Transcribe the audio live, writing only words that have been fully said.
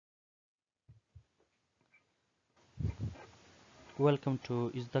Welcome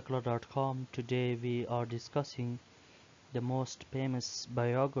to isdakla.com. Today we are discussing the most famous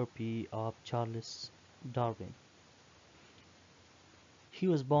biography of Charles Darwin. He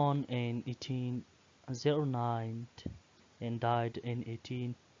was born in 1809 and died in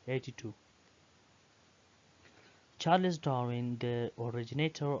 1882. Charles Darwin, the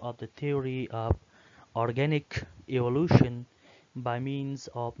originator of the theory of organic evolution by means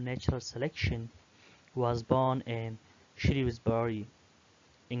of natural selection, was born in Shrewsbury,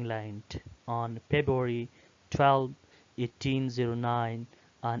 England on February 12, 1809,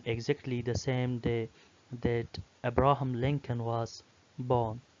 on exactly the same day that Abraham Lincoln was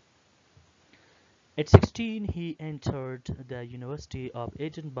born. At 16, he entered the University of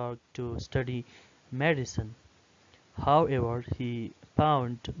Edinburgh to study medicine. However, he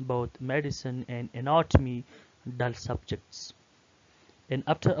found both medicine and anatomy dull subjects, and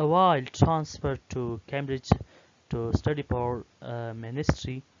after a while transferred to Cambridge to study for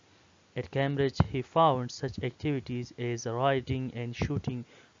ministry. At Cambridge, he found such activities as riding and shooting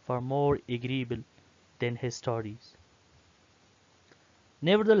far more agreeable than his studies.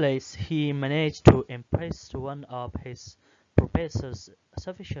 Nevertheless, he managed to impress one of his professors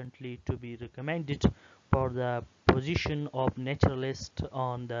sufficiently to be recommended for the position of naturalist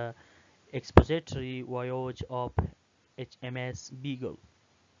on the expository voyage of HMS Beagle.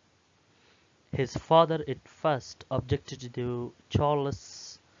 His father at first objected to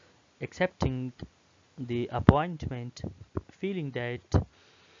Charles accepting the appointment, feeling that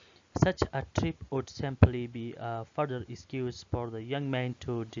such a trip would simply be a further excuse for the young man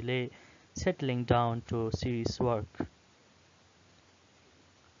to delay settling down to serious work.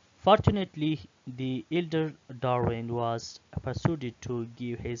 Fortunately, the elder Darwin was persuaded to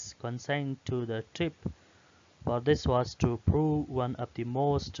give his consent to the trip, for this was to prove one of the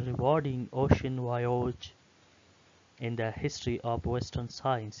most rewarding ocean voyages in the history of Western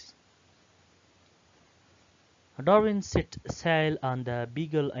science. Darwin set sail on the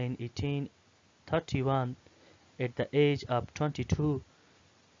Beagle in 1831 at the age of 22.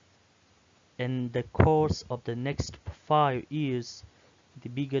 In the course of the next 5 years, the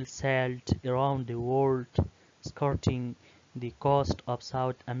Beagle sailed around the world, skirting the coast of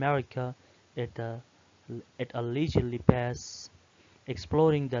South America at a leisurely pace,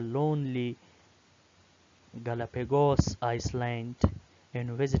 exploring the lonely Galapagos Island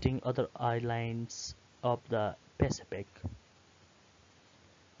and visiting other islands of the Pacific,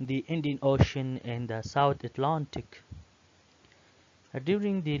 the Indian Ocean, and the South Atlantic.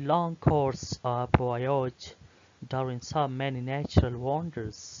 During the long course of voyage, Darwin saw many natural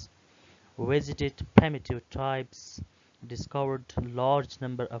wonders, visited primitive tribes, discovered a large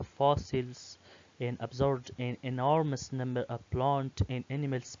number of fossils, and observed an enormous number of plant and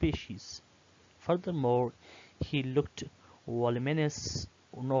animal species. Furthermore, he looked voluminous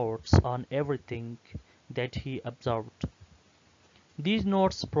notes on everything that he observed. These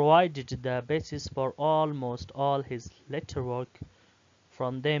notes provided the basis for almost all his later work.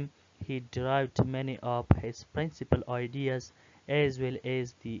 From them he derived many of his principal ideas, as well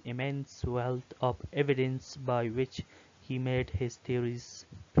as the immense wealth of evidence by which he made his theories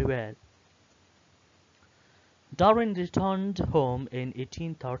prevail. Darwin returned home in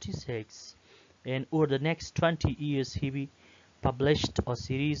 1836, and over the next 20 years he published a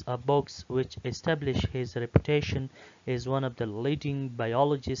series of books which established his reputation as one of the leading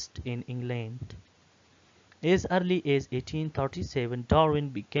biologists in England. As early as 1837, Darwin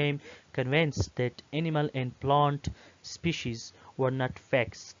became convinced that animal and plant species were not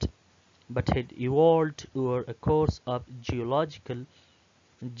fixed, but had evolved over a course of geologic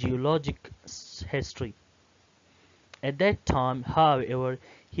history. At that time, however,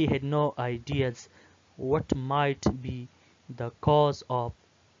 he had no ideas what might be the cause of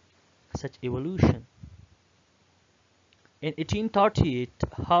such evolution. In 1838,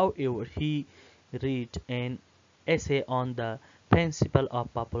 however, he read an essay on the principle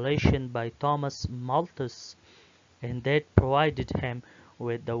of population by Thomas Malthus, and that provided him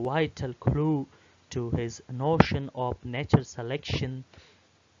with the vital clue to his notion of natural selection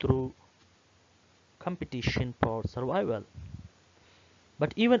through competition for survival.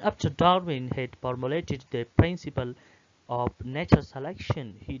 But even after Darwin had formulated the principle of natural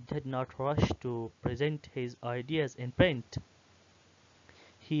selection, he did not rush to present his ideas in print.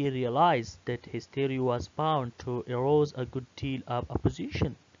 He realized that his theory was bound to arouse a good deal of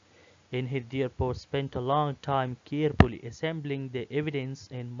opposition, and he therefore spent a long time carefully assembling the evidence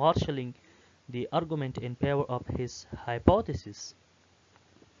and marshalling the argument in favor of his hypothesis.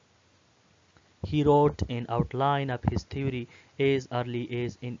 He wrote an outline of his theory as early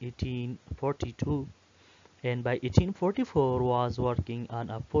as in 1842, and by 1844 was working on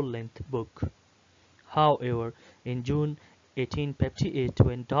a full-length book. However, in June 1858,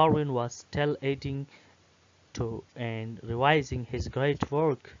 when Darwin was still adding to and revising his great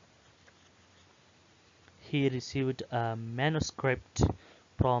work, he received a manuscript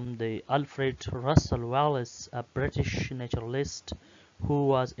from the Alfred Russel Wallace, a British naturalist who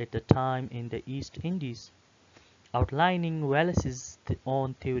was at the time in the East Indies, outlining Wallace's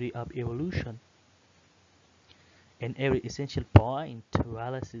own theory of evolution. In every essential point,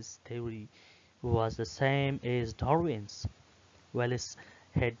 Wallace's theory was the same as Darwin's. Wallace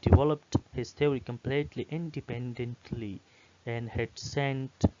had developed his theory completely independently and had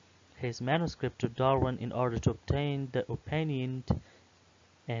sent his manuscript to Darwin in order to obtain the opinion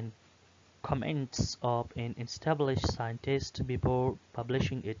and comments of an established scientist before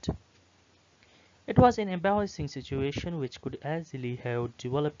publishing it. It was an embarrassing situation which could easily have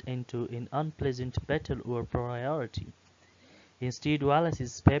developed into an unpleasant battle over priority. Instead,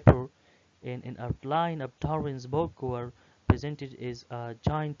 Wallace's paper and an outline of Darwin's book were presented as a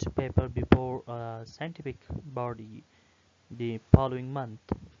joint paper before a scientific body the following month.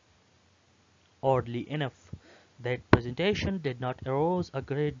 Oddly enough, that presentation did not arouse a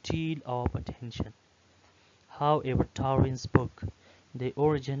great deal of attention. However, Darwin's book, The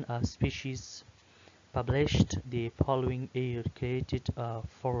Origin of Species, published the following year, created a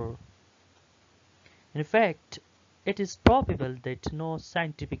furore. In fact, it is probable that no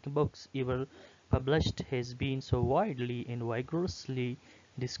scientific books ever published has been so widely and vigorously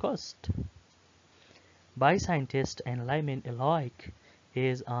discussed by scientists and laymen alike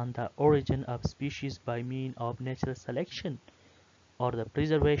as on the origin of species by means of natural selection, or the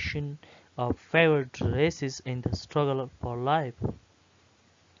preservation of favored races in the struggle for life.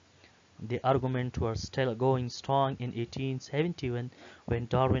 The argument was still going strong in 1871 when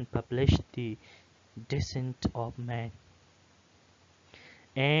Darwin published The Descent of Man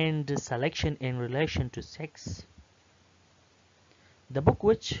and Selection in Relation to Sex, the book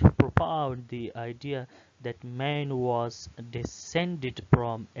which propounded the idea that man was descended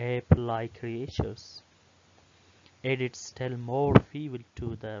from ape-like creatures, added still more fuel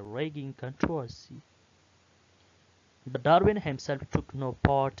to the raging controversy. Darwin himself took no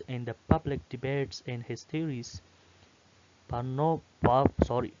part in the public debates and his theories. For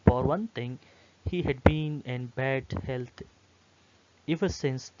one thing, he had been in bad health ever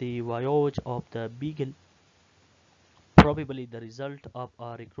since the voyage of the Beagle, probably the result of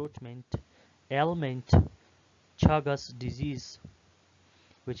a recruitment ailment, Chagas disease,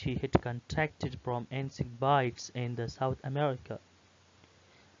 which he had contracted from insect bites in the South America.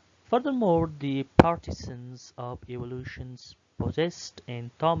 Furthermore, the partisans of evolution possessed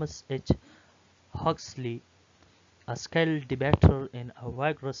in Thomas H. Huxley, a skilled debater and a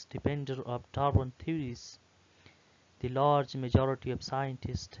vigorous defender of Darwin theories. The large majority of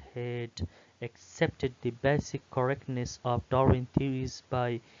scientists had accepted the basic correctness of Darwin theories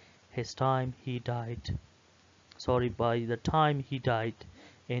by by the time he died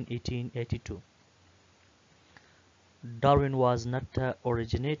in 1882. Darwin was not the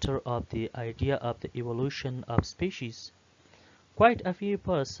originator of the idea of the evolution of species. Quite a few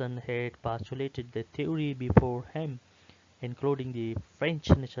persons had postulated the theory before him, including the French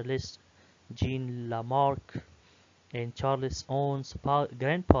naturalist Jean Lamarck and Charles' own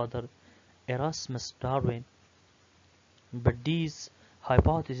grandfather Erasmus Darwin. But these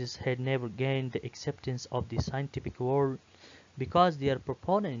hypotheses had never gained the acceptance of the scientific world because their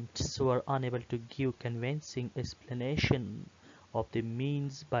proponents were unable to give convincing explanation of the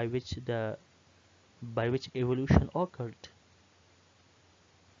means by which evolution occurred.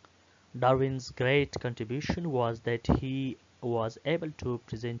 Darwin's great contribution was that he was able to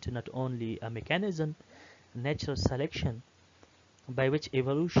present not only a mechanism, natural selection, by which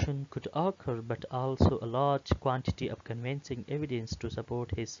evolution could occur, but also a large quantity of convincing evidence to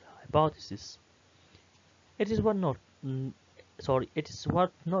support his hypothesis. It is worth note, it is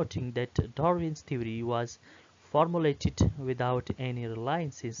worth noting that Darwin's theory was formulated without any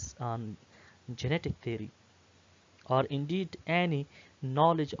reliance on genetic theory, or indeed any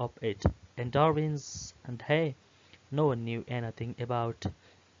knowledge of it. And no one knew anything about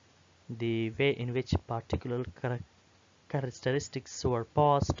the way in which particular characteristics were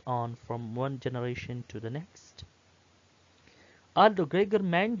passed on from one generation to the next. Although Gregor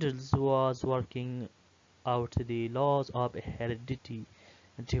Mendel was working out the laws of heredity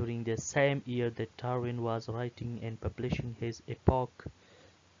during the same year that Darwin was writing and publishing his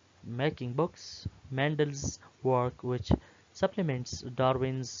epoch-making books, Mendel's work, which supplements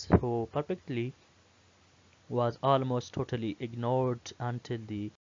Darwin's so perfectly, was almost totally ignored until the